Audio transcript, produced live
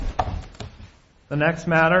The next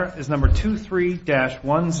matter is number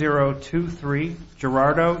 23-1023,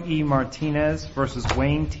 Gerardo E. Martinez versus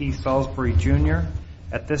Wayne T. Salisbury, Jr.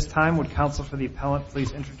 At this time, would counsel for the appellant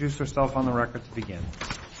please introduce herself on the record to begin?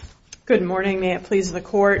 Good morning. May it please the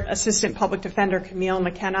Court. Assistant Public Defender Camille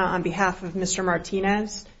McKenna on behalf of Mr.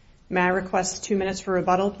 Martinez. May I request 2 minutes for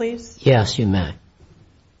rebuttal, please? Yes, you may.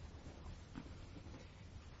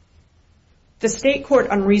 The state court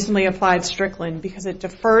unreasonably applied Strickland because it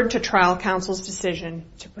deferred to trial counsel's decision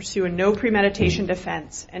to pursue a no premeditation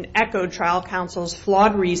defense and echoed trial counsel's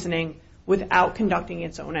flawed reasoning without conducting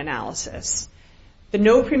its own analysis. The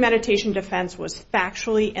no premeditation defense was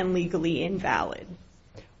factually and legally invalid.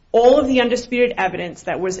 All of the undisputed evidence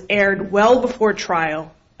that was aired well before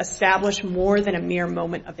trial established more than a mere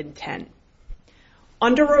moment of intent.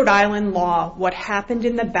 Under Rhode Island law, what happened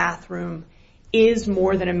in the bathroom is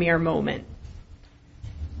more than a mere moment.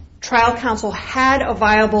 Trial counsel had a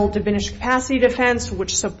viable diminished capacity defense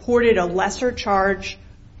which supported a lesser charge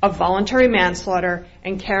of voluntary manslaughter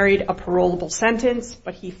and carried a parolable sentence,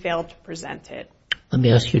 but he failed to present it. Let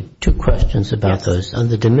me ask you two questions about those. On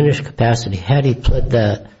the diminished capacity, had he pled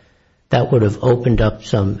that, that would have opened up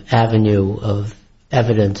some avenue of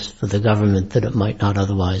evidence for the government that it might not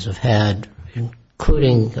otherwise have had,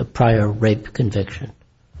 including a prior rape conviction?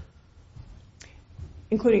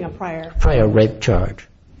 Including a prior rape charge.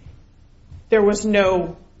 There was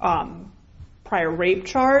no prior rape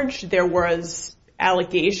charge. There was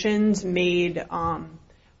allegations made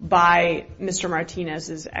by Mr.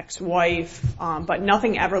 Martinez's ex-wife, but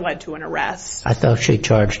nothing ever led to an arrest. I thought she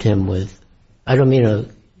charged him with, I don't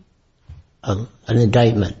mean an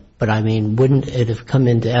indictment, but I mean, wouldn't it have come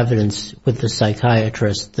into evidence with the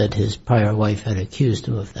psychiatrist that his prior wife had accused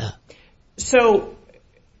him of that? So,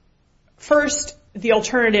 first, the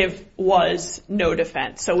alternative was no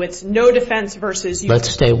defense. So it's no defense versus... Let's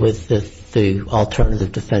stay with the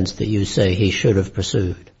alternative defense that you say he should have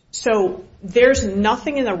pursued. So there's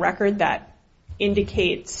nothing in the record that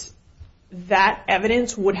indicates that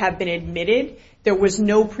evidence would have been admitted. There was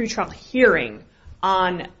no pretrial hearing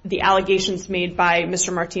on the allegations made by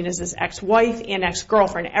Mr. Martinez's ex-wife and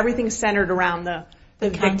ex-girlfriend. Everything centered around the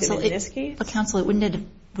victim in this case. But counsel, it wouldn't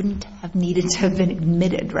have needed to have been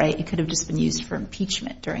admitted, right? It could have just been used for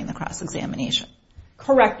impeachment during the cross-examination.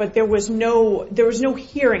 Correct, but there was no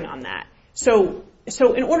hearing on that. So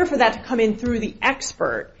in order for that to come in through the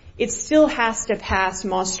expert, it still has to pass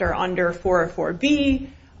muster under 404B.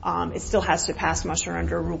 It still has to pass muster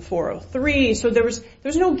under Rule 403. So there was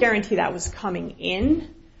no guarantee that was coming in.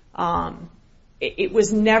 It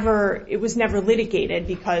was never litigated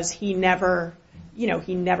because he never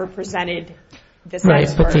presented this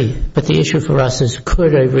expert. Right, but the issue for us is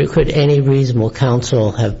could any reasonable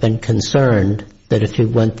counsel have been concerned that if he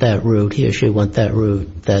went that route, he or she went that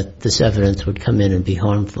route, that this evidence would come in and be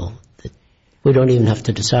harmful? We don't even have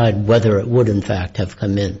to decide whether it would in fact have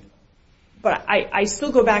come in. But I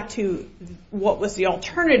still go back to what was the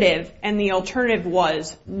alternative, and the alternative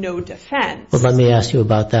was no defense. Well, let me ask you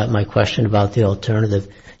about that, my question about the alternative.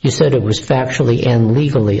 You said it was factually and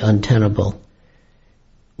legally untenable.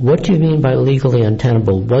 What do you mean by legally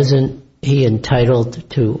untenable? Wasn't he entitled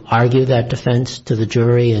to argue that defense to the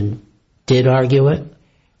jury and did argue it?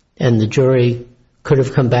 And the jury could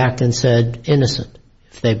have come back and said innocent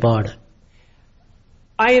if they bought it.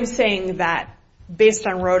 I am saying that based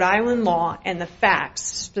on Rhode Island law and the facts,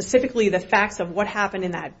 specifically the facts of what happened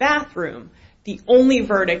in that bathroom, the only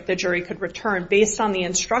verdict the jury could return based on the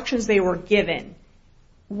instructions they were given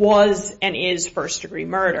was and is first-degree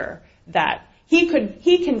murder. That he can.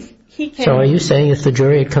 So are you saying if the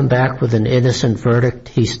jury had come back with an innocent verdict,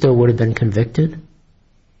 he still would have been convicted?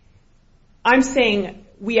 I'm saying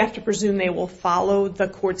we have to presume they will follow the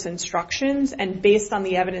court's instructions, and based on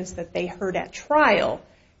the evidence that they heard at trial,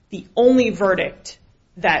 the only verdict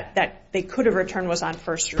that they could have returned was on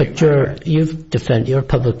first-degree murder. But you're a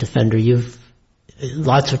public defender.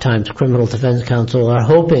 Lots of times criminal defense counsel are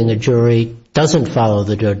hoping a jury doesn't follow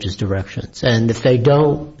the judge's directions, and if they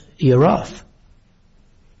don't, you're off.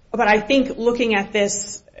 But I think looking at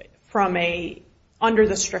this from under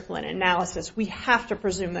the Strickland analysis, we have to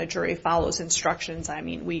presume the jury follows instructions. I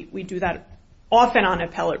mean, we do that often on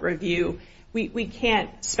appellate review. We can't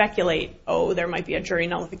speculate, there might be a jury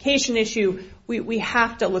nullification issue. We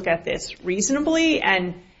have to look at this reasonably.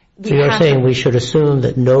 So you're saying we should assume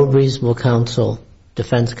that no reasonable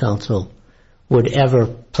defense counsel, would ever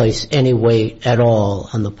place any weight at all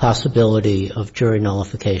on the possibility of jury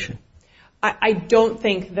nullification? I don't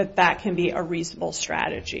think that can be a reasonable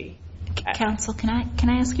strategy. Counsel, can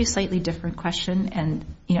I ask you a slightly different question? And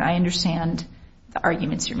I understand the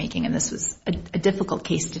arguments you're making, and this was a difficult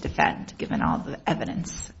case to defend, given all the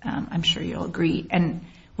evidence. I'm sure you'll agree. And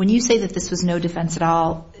when you say that this was no defense at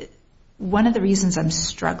all, one of the reasons I'm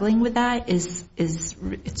struggling with that is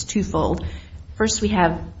it's twofold. First, we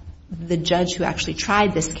have the judge who actually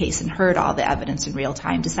tried this case and heard all the evidence in real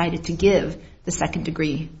time, decided to give the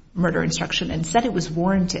second-degree murder instruction and said it was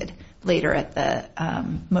warranted later at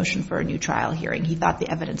the motion for a new trial hearing. He thought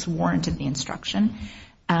the evidence warranted the instruction.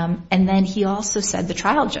 And then he also said, the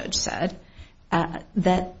trial judge said,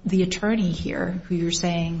 that the attorney here, who you're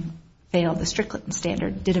saying failed the Strickland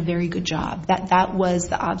standard, did a very good job. That was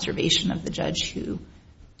the observation of the judge who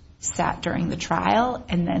sat during the trial.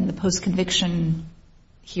 And then the post-conviction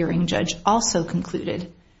hearing judge also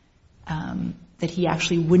concluded that he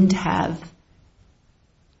actually wouldn't have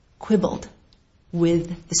quibbled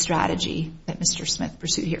with the strategy that Mr. Smith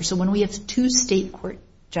pursued here. So when we have two state court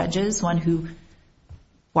judges, one who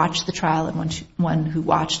watched the trial and one who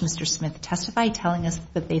watched Mr. Smith testify, telling us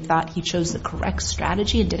that they thought he chose the correct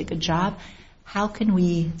strategy and did a good job, how can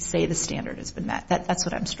we say the standard has been met? That's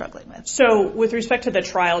what I'm struggling with. So with respect to the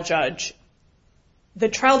trial judge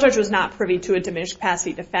was not privy to a diminished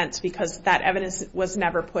capacity defense because that evidence was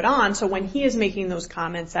never put on. So when he is making those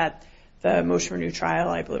comments at the motion for new trial,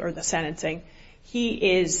 I believe, or the sentencing,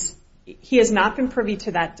 he has not been privy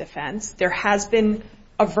to that defense. There has been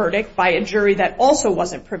a verdict by a jury that also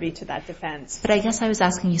wasn't privy to that defense. But I guess I was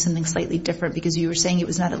asking you something slightly different because you were saying it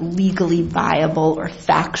was not a legally viable or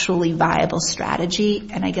factually viable strategy.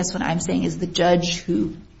 And I guess what I'm saying is the judge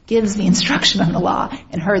who gives the instruction on the law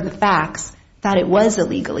and heard the facts thought it was a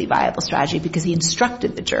legally viable strategy because he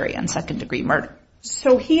instructed the jury on second-degree murder.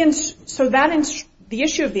 So the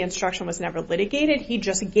issue of the instruction was never litigated. He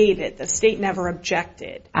just gave it. The state never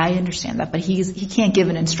objected. I understand that, but he can't give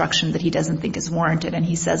an instruction that he doesn't think is warranted, and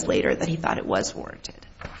he says later that he thought it was warranted.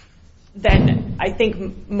 Then I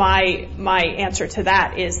think my answer to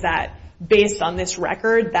that is that based on this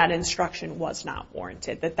record, that instruction was not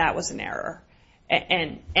warranted, that was an error.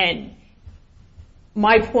 And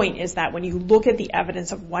my point is that when you look at the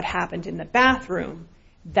evidence of what happened in the bathroom,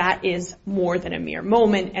 that is more than a mere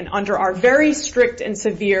moment. And under our very strict and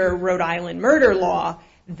severe Rhode Island murder law,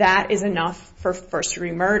 that is enough for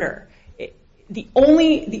first-degree murder. The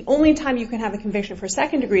only time you can have a conviction for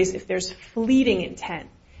second degree is if there's fleeting intent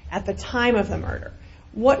at the time of the murder.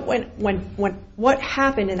 What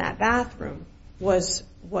happened in that bathroom was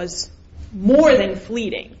more than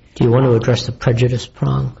fleeting. Do you want to address the prejudice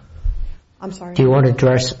prong? I'm sorry? Do you want to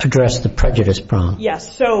address the prejudice prong?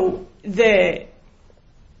 Yes. So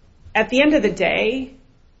at the end of the day,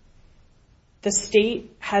 the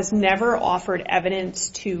state has never offered evidence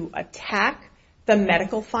to attack the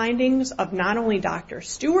medical findings of not only Dr.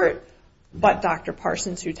 Stewart, but Dr.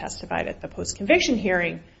 Parsons, who testified at the post-conviction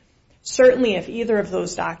hearing. Certainly, if either of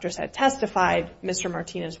those doctors had testified, Mr.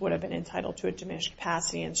 Martinez would have been entitled to a diminished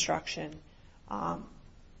capacity instruction.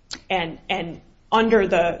 And under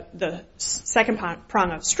the second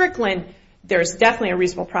prong of Strickland, there's definitely a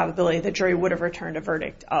reasonable probability the jury would have returned a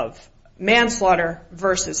verdict of manslaughter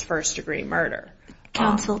versus first-degree murder.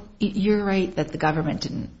 Counsel, you're right that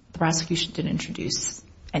the prosecution didn't introduce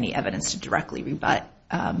any evidence to directly rebut,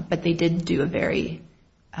 but they did do a very,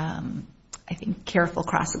 I think, careful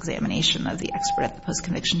cross-examination of the expert at the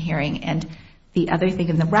post-conviction hearing. And the other thing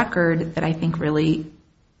in the record that I think really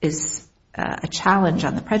is a challenge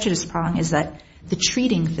on the prejudice prong is that the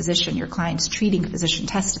treating physician, your client's treating physician,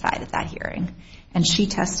 testified at that hearing. And she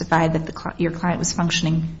testified that your client was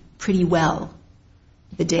functioning pretty well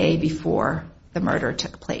the day before the murder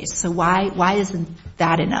took place. So why isn't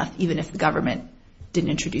that enough, even if the government didn't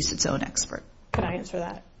introduce its own expert? Can I answer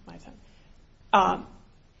that?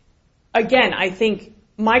 Again, I think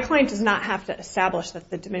my client does not have to establish that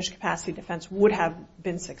the diminished capacity defense would have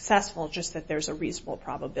been successful, just that there's a reasonable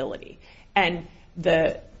probability. And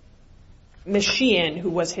Ms. Sheehan, who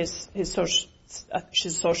was his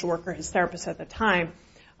social worker, his therapist at the time,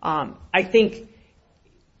 I think,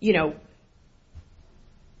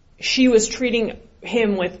 she was treating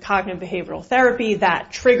him with cognitive behavioral therapy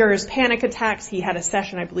that triggers panic attacks. He had a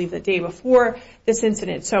session, I believe, the day before this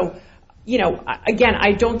incident. So, again,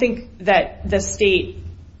 I don't think that the state,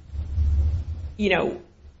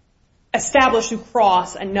 established through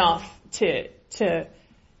cross enough to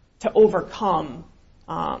overcome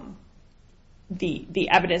the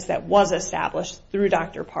evidence that was established through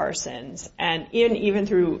Dr. Parsons and even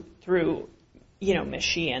through Ms.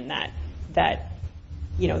 Sheehan that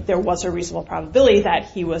there was a reasonable probability that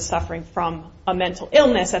he was suffering from a mental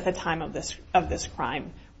illness at the time of this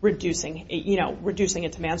crime, reducing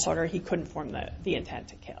it to manslaughter. He couldn't form the intent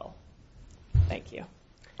to kill. Thank you.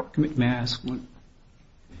 May I ask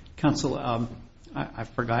Counsel, I've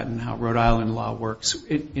forgotten how Rhode Island law works.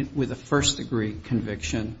 With a first-degree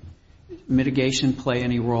conviction, mitigation play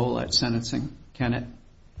any role at sentencing? Can it?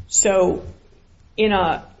 So in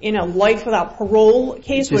a life without parole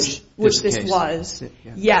case, which this case was,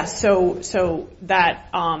 yeah. yes. So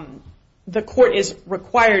that the court is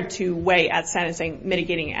required to weigh at sentencing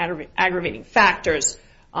mitigating aggravating factors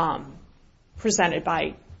presented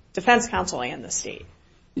by defense counsel and the state.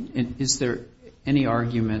 And is there any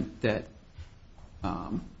argument that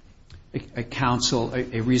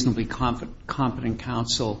a reasonably competent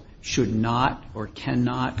counsel should not or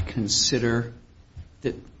cannot consider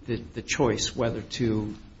the choice whether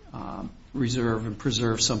to reserve and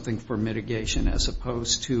preserve something for mitigation as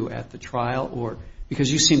opposed to at the trial? Or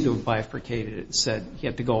because you seem to have bifurcated it and said he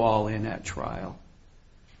had to go all in at trial.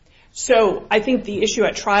 So I think the issue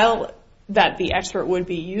at trial that the expert would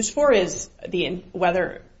be used for is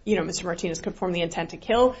whether Mr. Martinez could form the intent to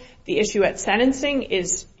kill. The issue at sentencing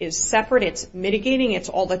is separate. It's mitigating. It's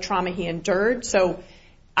all the trauma he endured. So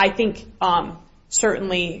I think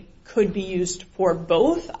certainly could be used for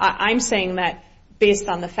both. I'm saying that based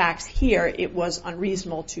on the facts here, it was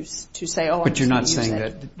unreasonable to say, oh, but you're not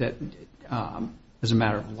saying that as a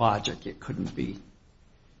matter of logic, it couldn't be.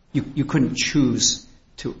 You couldn't choose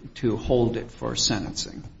to hold it for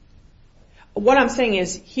sentencing. What I'm saying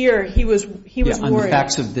is here he was worried. On the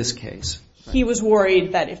facts of this case. Right. He was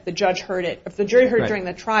worried that if the judge heard it, if the jury heard it during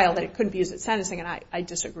the trial, that it couldn't be used at sentencing, and I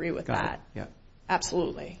disagree with that. Yeah.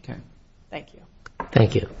 Absolutely. Okay. Thank you.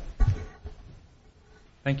 Thank you.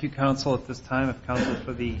 Thank you, counsel. At this time, if counsel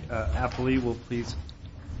for the appellee will please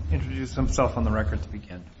introduce himself on the record to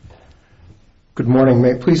begin. Good morning.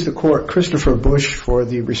 May it please the court, Christopher Bush for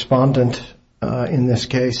the respondent in this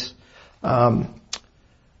case.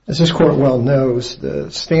 As this court well knows,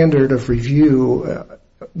 the standard of review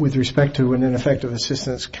with respect to an ineffective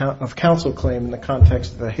assistance of counsel claim in the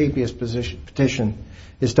context of a habeas petition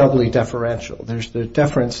is doubly deferential. There's the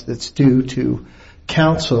deference that's due to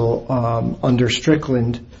counsel under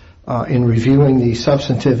Strickland in reviewing the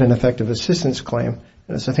substantive ineffective assistance claim.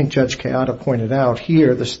 And as I think Judge Kayada pointed out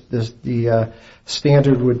here, the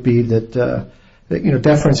standard would be that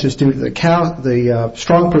deference is due to the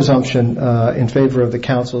strong presumption in favor of the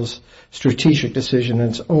counsel's strategic decision,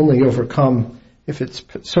 and it's only overcome if it's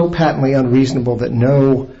so patently unreasonable that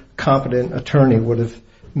no competent attorney would have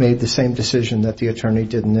made the same decision that the attorney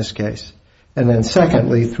did in this case. And then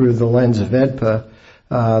secondly, through the lens of AEDPA,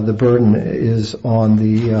 the burden is on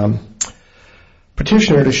the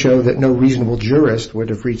petitioner to show that no reasonable jurist would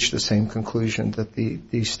have reached the same conclusion that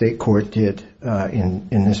the state court did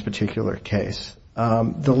in this particular case.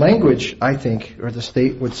 The language, I think, or the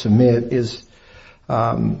state would submit is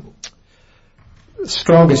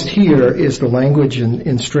strongest here is the language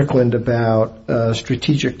in Strickland about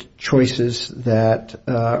strategic choices that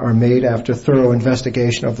are made after thorough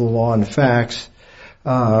investigation of the law and facts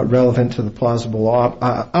relevant to the plausible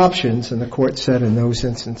options. And the court said in those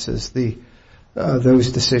instances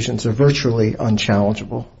those decisions are virtually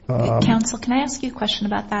unchallengeable. Counsel, can I ask you a question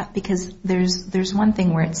about that? Because there's one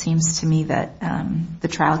thing where it seems to me that the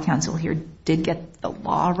trial counsel here did get the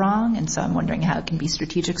law wrong, and so I'm wondering how it can be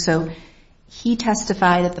strategic. So he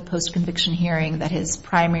testified at the post-conviction hearing that his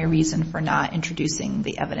primary reason for not introducing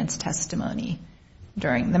the evidence testimony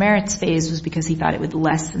during the merits phase was because he thought it would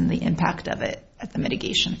lessen the impact of it at the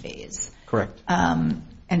mitigation phase. Correct.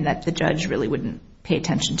 And that the judge really wouldn't pay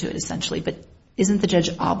attention to it, essentially. But isn't the judge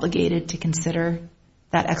obligated to consider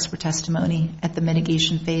that expert testimony at the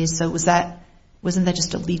mitigation phase? So wasn't that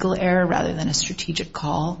just a legal error rather than a strategic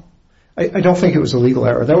call? I don't think it was a legal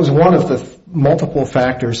error. That was one of the multiple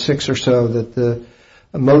factors, 6 or so, that the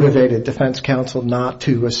motivated defense counsel not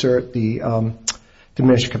to assert the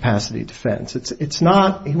diminished capacity defense. It's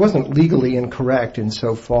not, he wasn't legally incorrect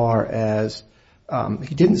insofar as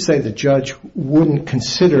he didn't say the judge wouldn't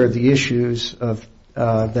consider the issues of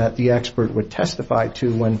that the expert would testify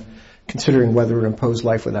to when considering whether to impose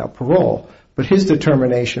life without parole. But his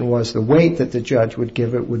determination was the weight that the judge would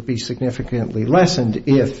give it would be significantly lessened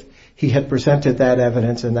if he had presented that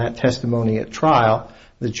evidence and that testimony at trial.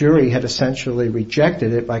 The jury had essentially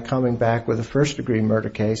rejected it by coming back with a first-degree murder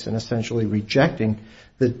case and essentially rejecting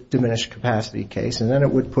the diminished capacity case. And then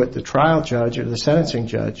it would put the trial judge or the sentencing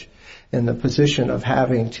judge in the position of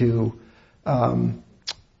having to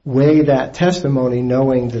weigh that testimony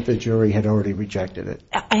knowing that the jury had already rejected it.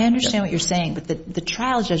 I understand what you're saying, but the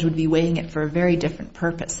trial judge would be weighing it for a very different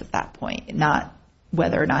purpose at that point, not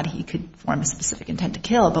whether or not he could form a specific intent to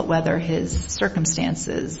kill, but whether his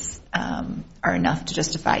circumstances are enough to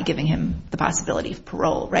justify giving him the possibility of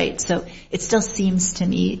parole, right? So it still seems to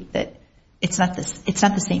me that it's not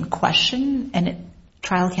the same question, and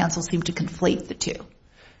trial counsel seemed to conflate the two.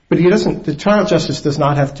 But the trial justice does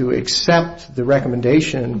not have to accept the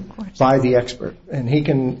recommendation by the expert. And he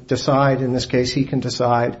can decide, in this case,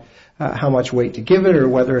 how much weight to give it, or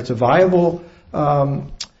whether it's a viable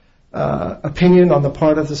opinion on the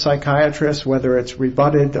part of the psychiatrist, whether it's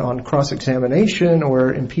rebutted on cross-examination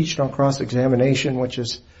or impeached on cross-examination, which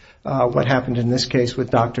is what happened in this case with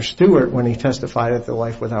Dr. Stewart when he testified at the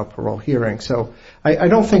life without parole hearing. So I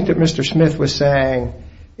don't think that Mr. Smith was saying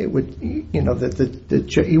it would,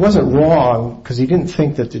 that he wasn't wrong because he didn't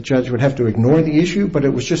think that the judge would have to ignore the issue, but it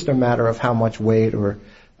was just a matter of how much weight or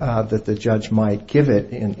that the judge might give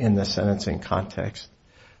it in the sentencing context.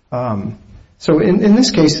 So in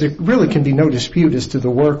this case, there really can be no dispute as to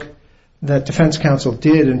the work that defense counsel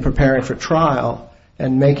did in preparing for trial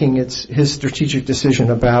and making his strategic decision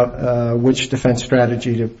about which defense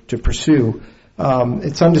strategy to pursue.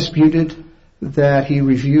 It's undisputed that he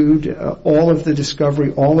reviewed all of the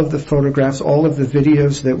discovery, all of the photographs, all of the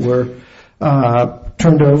videos that were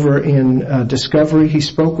turned over in discovery. He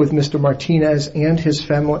spoke with Mr. Martinez and his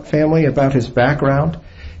family about his background.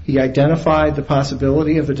 He identified the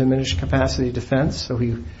possibility of a diminished capacity defense, so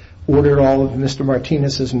he ordered all of Mr.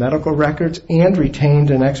 Martinez's medical records and retained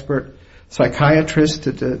an expert psychiatrist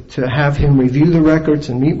to have him review the records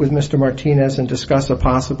and meet with Mr. Martinez and discuss a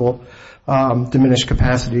possible diminished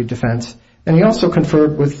capacity defense. And he also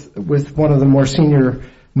conferred with one of the more senior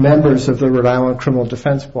members of the Rhode Island Criminal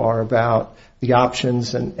Defense Bar about the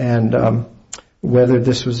options and whether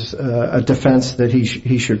this was a defense that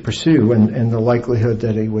he should pursue and the likelihood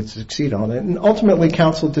that he would succeed on it. And ultimately,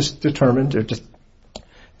 counsel determined or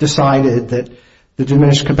decided that the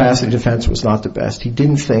diminished capacity defense was not the best. He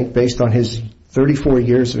didn't think, based on his 34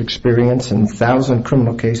 years of experience and 1,000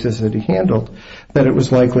 criminal cases that he handled, that it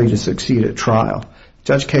was likely to succeed at trial.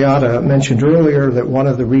 Judge Kayada mentioned earlier that one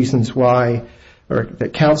of the reasons why, or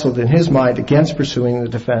that counseled in his mind against pursuing the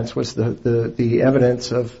defense, was the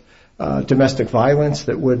evidence of domestic violence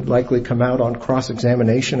that would likely come out on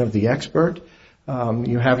cross-examination of the expert.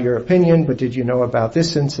 You have your opinion, but did you know about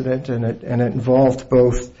this incident? And it involved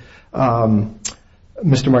both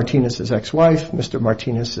Mr. Martinez's ex-wife, Mr.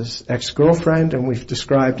 Martinez's ex-girlfriend, and we've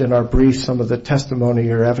described in our brief some of the testimony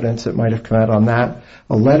or evidence that might have come out on that.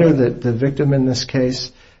 A letter that the victim in this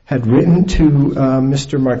case had written to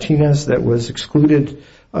Mr. Martinez that was excluded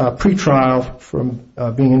pre-trial from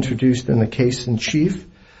being introduced in the case in chief.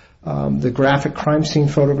 The graphic crime scene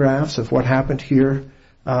photographs of what happened here.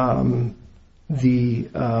 The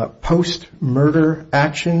post-murder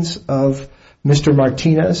actions of Mr.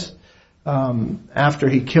 Martinez. After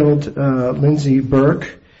he killed Lindsay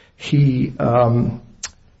Burke, he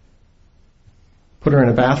put her in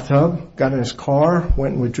a bathtub, got in his car,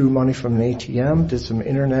 went and withdrew money from an ATM, did some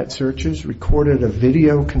internet searches, recorded a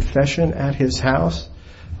video confession at his house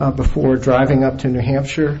before driving up to New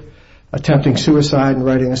Hampshire, attempting suicide and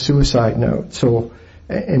writing a suicide note. So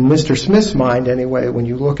in Mr. Smith's mind anyway, when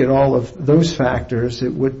you look at all of those factors,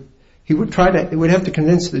 it would have to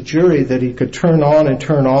convince the jury that he could turn on and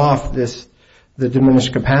turn off the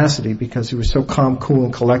diminished capacity because he was so calm, cool,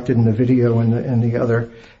 and collected in the video and the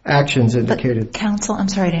other actions indicated. But counsel, I'm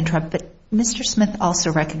sorry to interrupt, but Mr. Smith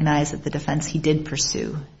also recognized that the defense he did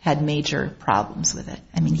pursue had major problems with it.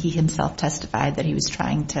 I mean, he himself testified that he was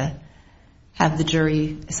trying to have the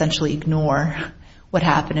jury essentially ignore what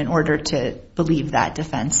happened in order to believe that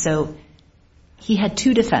defense. So he had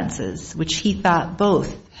two defenses, which he thought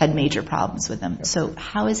both had major problems with them. So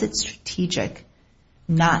how is it strategic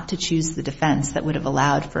not to choose the defense that would have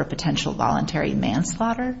allowed for a potential voluntary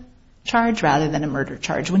manslaughter charge rather than a murder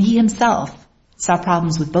charge when he himself saw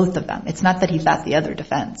problems with both of them? It's not that he thought the other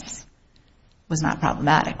defense was not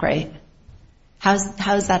problematic, right? How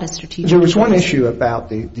is that a strategic There was choice? one issue about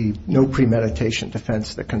the no premeditation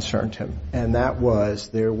defense that concerned him, and that was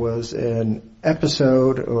there was an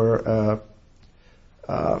episode or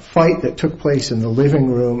a fight that took place in the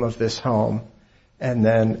living room of this home, and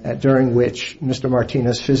then during which Mr.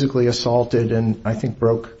 Martinez physically assaulted and I think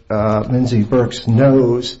broke Lindsay Burke's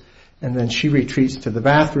nose, and then she retreats to the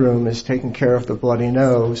bathroom, is taking care of the bloody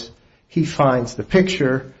nose. He finds the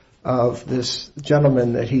picture of this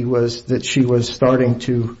gentleman that she was starting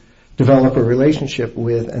to develop a relationship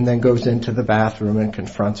with, and then goes into the bathroom and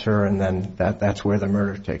confronts her, and then that's where the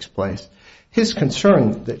murder takes place. His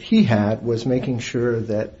concern that he had was making sure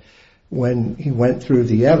that when he went through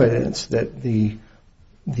the evidence that the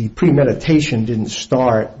premeditation didn't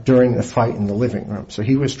start during the fight in the living room. So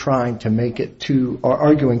he was trying to make it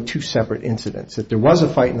arguing two separate incidents, that there was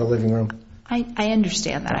a fight in the living room, I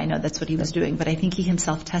understand that. I know that's what he was doing, but I think he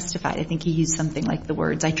himself testified. I think he used something like the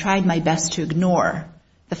words, "I tried my best to ignore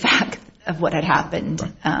the fact of what had happened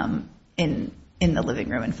in the living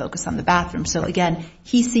room and focus on the bathroom." So again,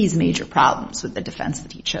 he sees major problems with the defense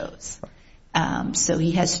that he chose. So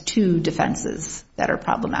he has two defenses that are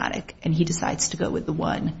problematic, and he decides to go with the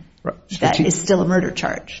one that is still a murder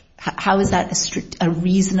charge. How is that a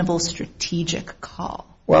reasonable strategic call?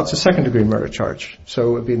 Well, it's a second-degree murder charge, so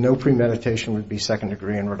it would be no premeditation would be second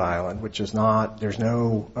degree in Rhode Island, which is not. There's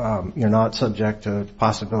no. You're not subject to the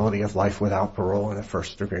possibility of life without parole in a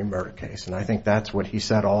first-degree murder case, and I think that's what he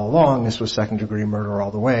said all along. This was second-degree murder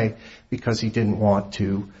all the way because he didn't want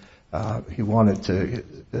to. He wanted to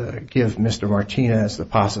give Mr. Martinez the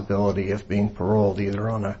possibility of being paroled either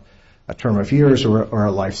on a term of years or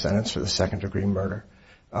a life sentence for the second-degree murder.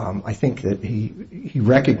 I think that he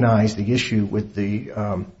recognized the issue with the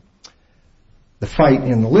fight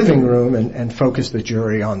in the living room and focused the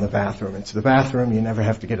jury on the bathroom. It's the bathroom. You never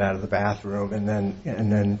have to get out of the bathroom, and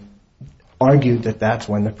then argued that that's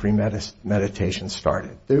when the premeditation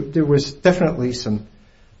started. There was definitely some.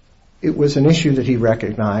 It was an issue that he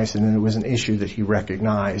recognized, and it was an issue that he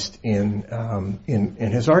recognized in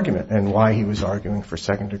his argument and why he was arguing for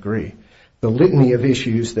second degree. The litany of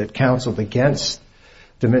issues that counseled against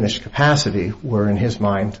diminished capacity were, in his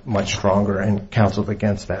mind, much stronger and counseled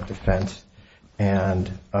against that defense.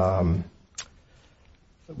 And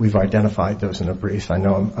we've identified those in a brief. I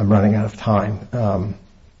know I'm running out of time.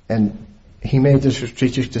 And he made the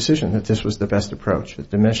strategic decision that this was the best approach, that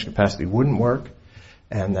diminished capacity wouldn't work,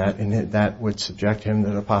 and that would subject him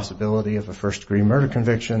to the possibility of a first-degree murder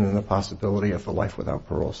conviction and the possibility of a life without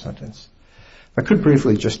parole sentence. I could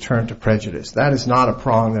briefly just turn to prejudice. That is not a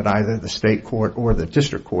prong that either the state court or the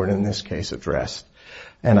district court in this case addressed.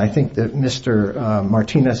 And I think that Mr.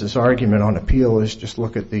 Martinez's argument on appeal is just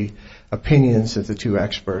look at the opinions that the two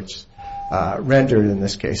experts rendered in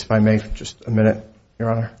this case. If I may, just a minute,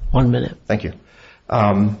 Your Honor. 1 minute. Thank you.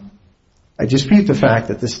 I dispute the fact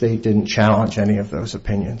that the state didn't challenge any of those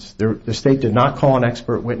opinions. The state did not call an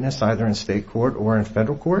expert witness either in state court or in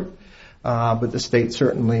federal court. But the state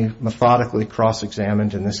certainly methodically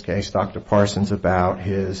cross-examined, in this case, Dr. Parsons about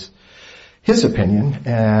his opinion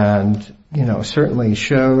and, certainly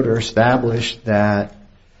showed or established that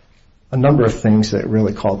a number of things that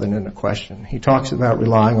really called it into question. He talks about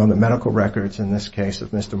relying on the medical records, in this case, of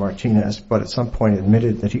Mr. Martinez, but at some point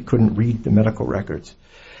admitted that he couldn't read the medical records.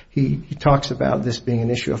 He talks about this being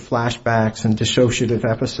an issue of flashbacks and dissociative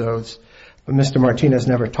episodes, but Mr. Martinez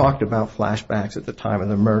never talked about flashbacks at the time of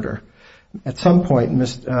the murder. At some point,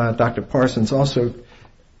 Dr. Parsons also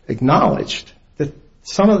acknowledged that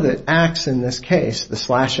some of the acts in this case, the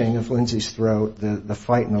slashing of Lindsay's throat, the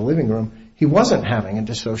fight in the living room, he wasn't having a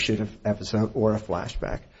dissociative episode or a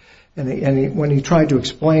flashback. And when he tried to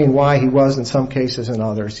explain why he was in some cases and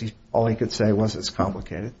others, all he could say was it's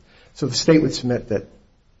complicated. So the state would submit that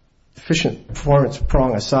deficient performance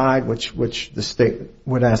prong aside, which the state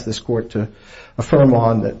would ask this court to affirm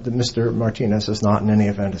on, that Mr. Martinez has not in any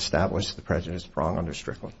event established the prejudice prong under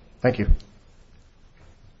Strickland. Thank you.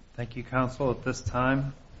 Thank you, counsel. At this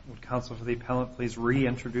time, would counsel for the appellant please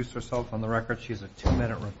reintroduce herself on the record? She has a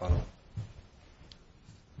 2-minute rebuttal.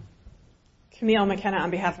 Camille McKenna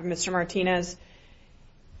on behalf of Mr. Martinez.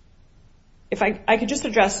 If I could just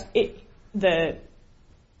address the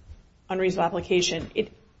unreasonable application.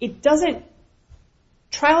 It doesn't,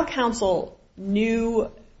 trial counsel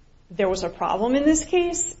knew there was a problem in this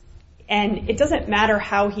case, and it doesn't matter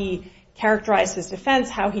how he characterized his defense,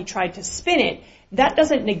 how he tried to spin it. That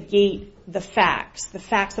doesn't negate the facts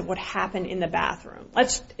of what happened in the bathroom.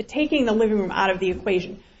 Taking the living room out of the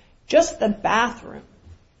equation, just the bathroom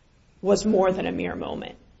was more than a mere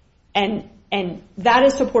moment. And that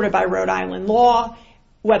is supported by Rhode Island law,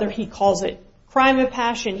 whether he calls it crime of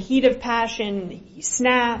passion, heat of passion, he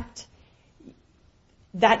snapped.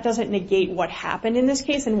 That doesn't negate what happened in this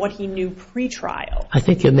case and what he knew pre-trial. I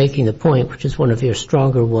think you're making the point, which is one of your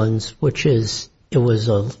stronger ones, which is it was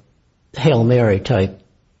a Hail Mary type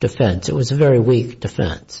defense. It was a very weak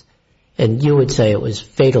defense. And you would say it was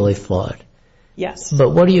fatally flawed. Yes.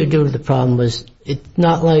 But what do you do to the problem was it's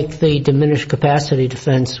not like the diminished capacity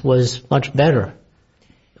defense was much better,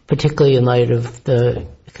 particularly in light of the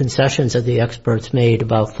concessions that the experts made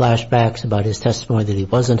about flashbacks, about his testimony that he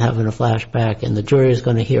wasn't having a flashback, and the jury is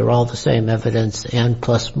going to hear all the same evidence and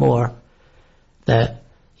plus more, that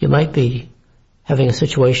you might be having a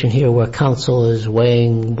situation here where counsel is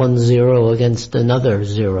weighing 1 0 against another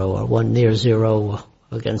 0 or 1 near 0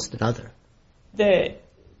 against another. The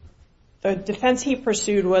defense he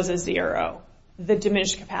pursued was a 0. The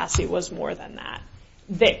diminished capacity was more than that.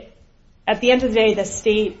 at the end of the day, the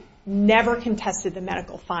state never contested the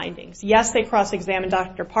medical findings. Yes, they cross-examined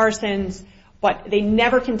Dr. Parsons, but they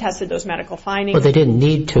never contested those medical findings. Well, they didn't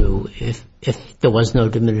need to if there was no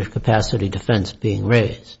diminished capacity defense being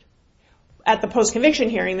raised. At the post-conviction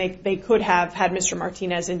hearing, they could have had Mr.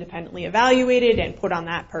 Martinez independently evaluated and put on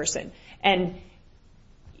that person. And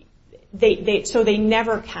so they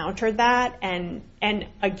never countered that. And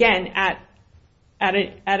again, at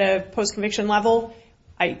a post-conviction level,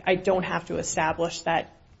 I don't have to establish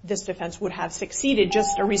that this defense would have succeeded,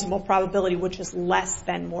 just a reasonable probability, which is less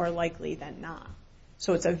than more likely than not.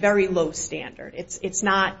 So it's a very low standard. It's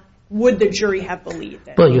not, would the jury have believed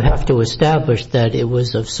it? Well, you have to establish that it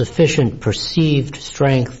was of sufficient perceived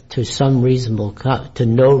strength to some reasonable, to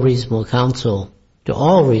no reasonable counsel, to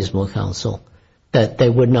all reasonable counsel, that they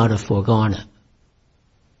would not have foregone it.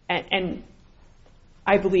 And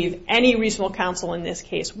I believe any reasonable counsel in this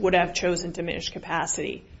case would have chosen diminished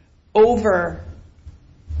capacity over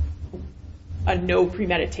a no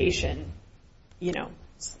premeditation,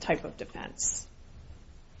 type of defense.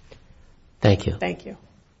 Thank you. Thank you.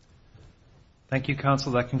 Thank you,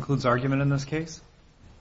 counsel. That concludes argument in this case.